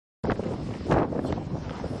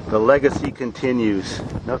The legacy continues.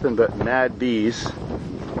 Nothing but mad bees.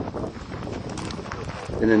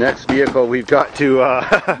 In the next vehicle we've got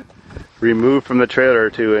to remove from the trailer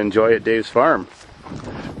to enjoy at Dave's farm.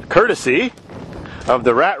 Courtesy of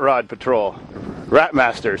the Rat Rod Patrol. Rat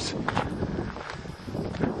Masters.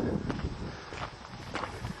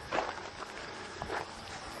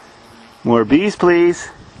 More bees, please.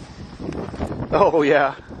 Oh,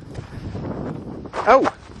 yeah.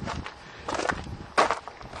 Oh!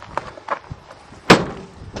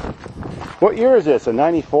 What year is this? A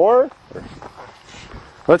 94?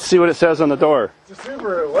 Let's see what it says on the door. It's a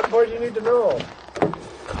Subaru. What more do you need to know?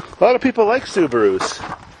 A lot of people like Subarus.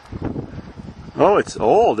 Oh, it's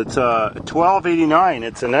old. It's a 1289.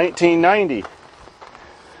 It's a 1990.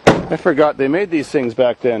 I forgot they made these things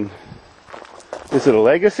back then. Is it a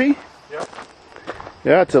Legacy? Yep.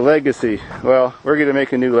 Yeah, it's a Legacy. Well, we're going to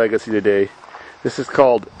make a new Legacy today. This is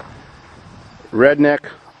called Redneck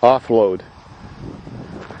Offload.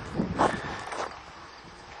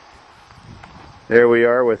 There we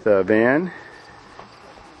are with a van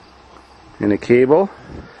and a cable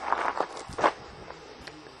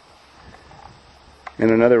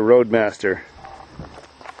and another Roadmaster.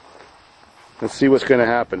 Let's see what's going to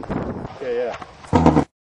happen. Okay, yeah.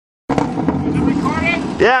 Is it recording?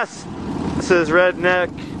 Yes! This is Redneck.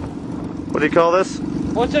 What do you call this?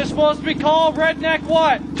 What's it supposed to be called? Redneck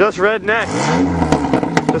what? Just Redneck.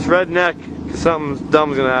 Just Redneck. Something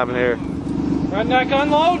dumb's going to happen here. Redneck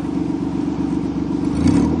unload?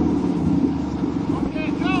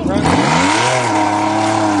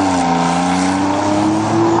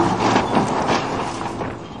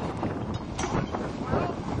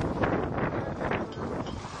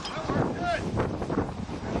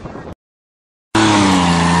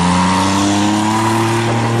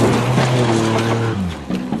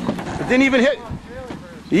 It didn't even hit.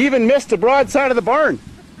 You even missed the broad side of the barn.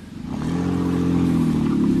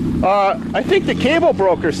 I think the cable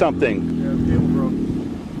broke or something. Yeah, the cable broke.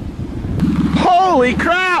 Holy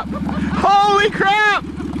crap! Holy crap!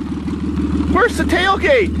 Where's the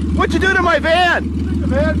tailgate? What'd you do to my van? The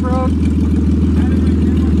van broke.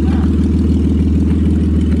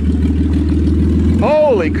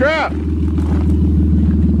 Holy crap!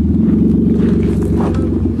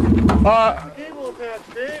 Cable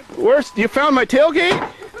attached, Dave. Where's you found my tailgate?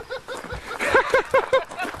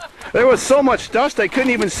 There was so much dust I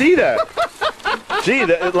couldn't even see that. Gee,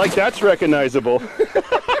 like that's recognizable.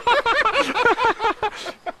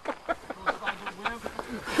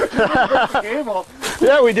 The cable.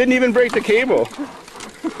 Yeah, we didn't even break the cable. I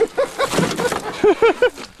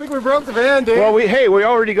think we broke the van, Dave. Well, we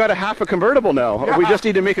already got a half a convertible now. Yeah. We just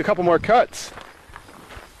need to make a couple more cuts.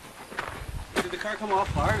 Did the car come off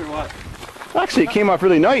hard or what? Actually, it came off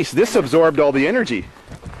really nice. This absorbed all the energy.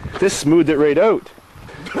 This smoothed it right out.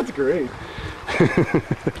 That's great.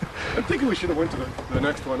 I'm thinking we should have went to the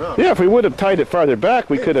next one up. Yeah, if we would have tied it farther back,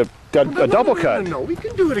 we could have done a double cut. No, we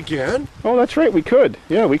can do it again. Oh, that's right, we could.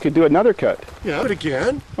 Yeah, we could do another cut. Yeah, do it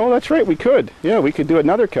again. Oh, that's right, we could. Yeah, we could do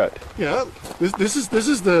another cut. Yeah, this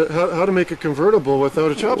is the how to make a convertible without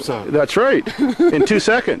a chop saw. That's right. In 2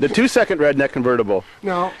 seconds. The 2-second redneck convertible.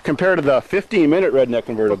 Now, Compared to the 15-minute redneck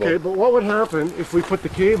convertible. okay, but what would happen if we put the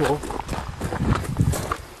cable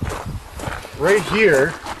right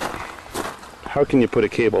here? How can you put a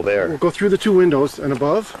cable there? We'll go through the two windows and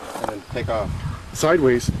above, And then take off.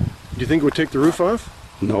 sideways. Do you think it would take the roof off?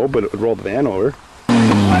 No, but it would roll the van over.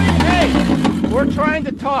 Hey! We're trying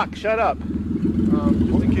to talk. Shut up.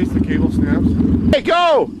 Just in case the cable snaps. Hey,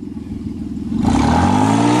 go!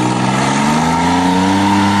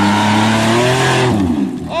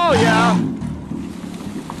 Oh, yeah.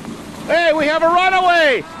 Hey, we have a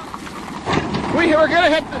runaway! We're gonna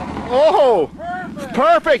hit the... Oh!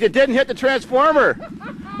 Perfect! It didn't hit the transformer.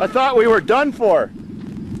 I thought we were done for.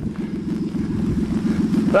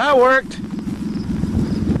 That worked.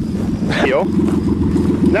 Yo.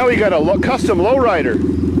 Now we got a custom lowrider.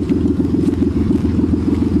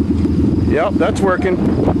 Yep, that's working.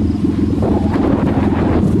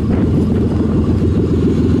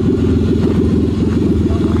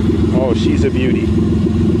 Oh, she's a beauty.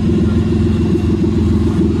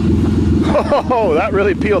 Oh, that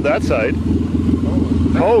really peeled that side.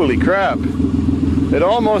 Holy crap. It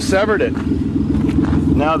almost severed it.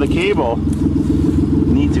 Now the cable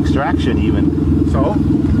needs extraction even.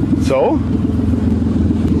 So?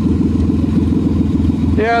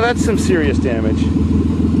 Yeah, that's some serious damage.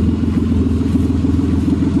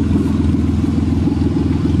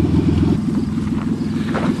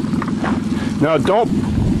 Now don't...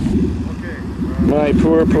 Okay. My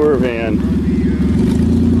poor van.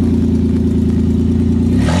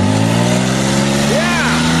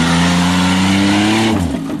 Yeah!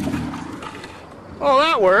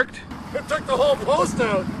 that worked. It took the whole post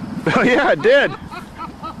out. Oh yeah, it did.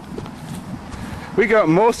 We got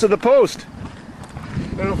most of the post.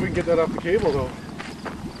 I don't know if we can get that off the cable though.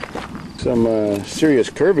 Some serious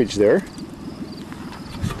curvage there.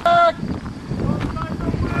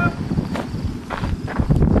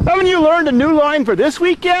 Haven't you learned a new line for this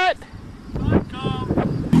week yet?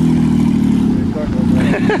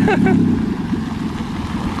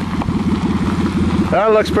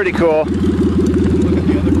 That looks pretty cool. Look at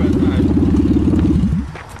the other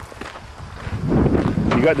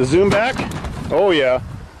side. You got the zoom back? Oh yeah.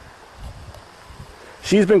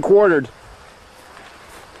 She's been quartered.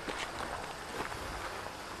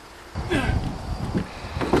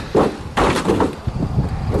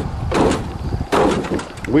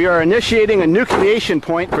 We are initiating a nucleation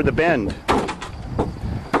point for the bend.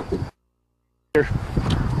 Here.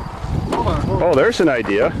 Hold on. Oh, there's an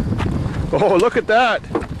idea. Oh, look at that.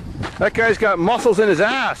 That guy's got muscles in his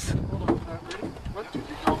ass. Hold on. Ready? 1, 2,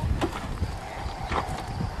 3, go.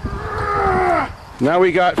 Now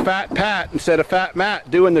we got Fat Pat instead of Fat Matt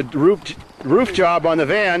doing the roof job on the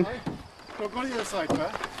van. No, go to the other side,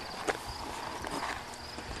 Pat.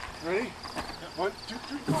 Ready? 1, 2,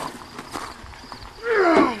 3, go.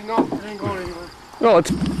 No, it ain't going anywhere. Oh,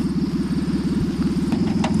 it's...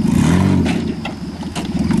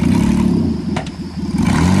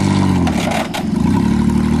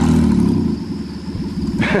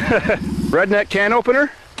 Redneck can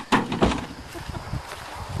opener?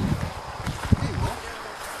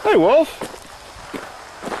 Hey, Wolf.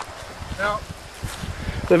 Now,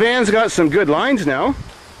 The van's got some good lines now.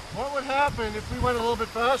 what would happen if we went a little bit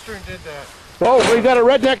faster and did that? Oh, we got a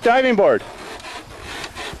redneck diving board.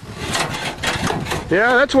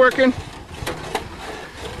 Yeah, that's working.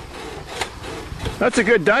 That's a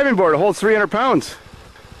good diving board. It holds 300 pounds.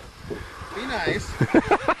 Be nice.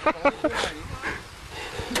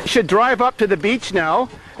 You should drive up to the beach now,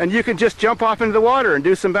 and you can just jump off into the water and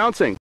do some bouncing.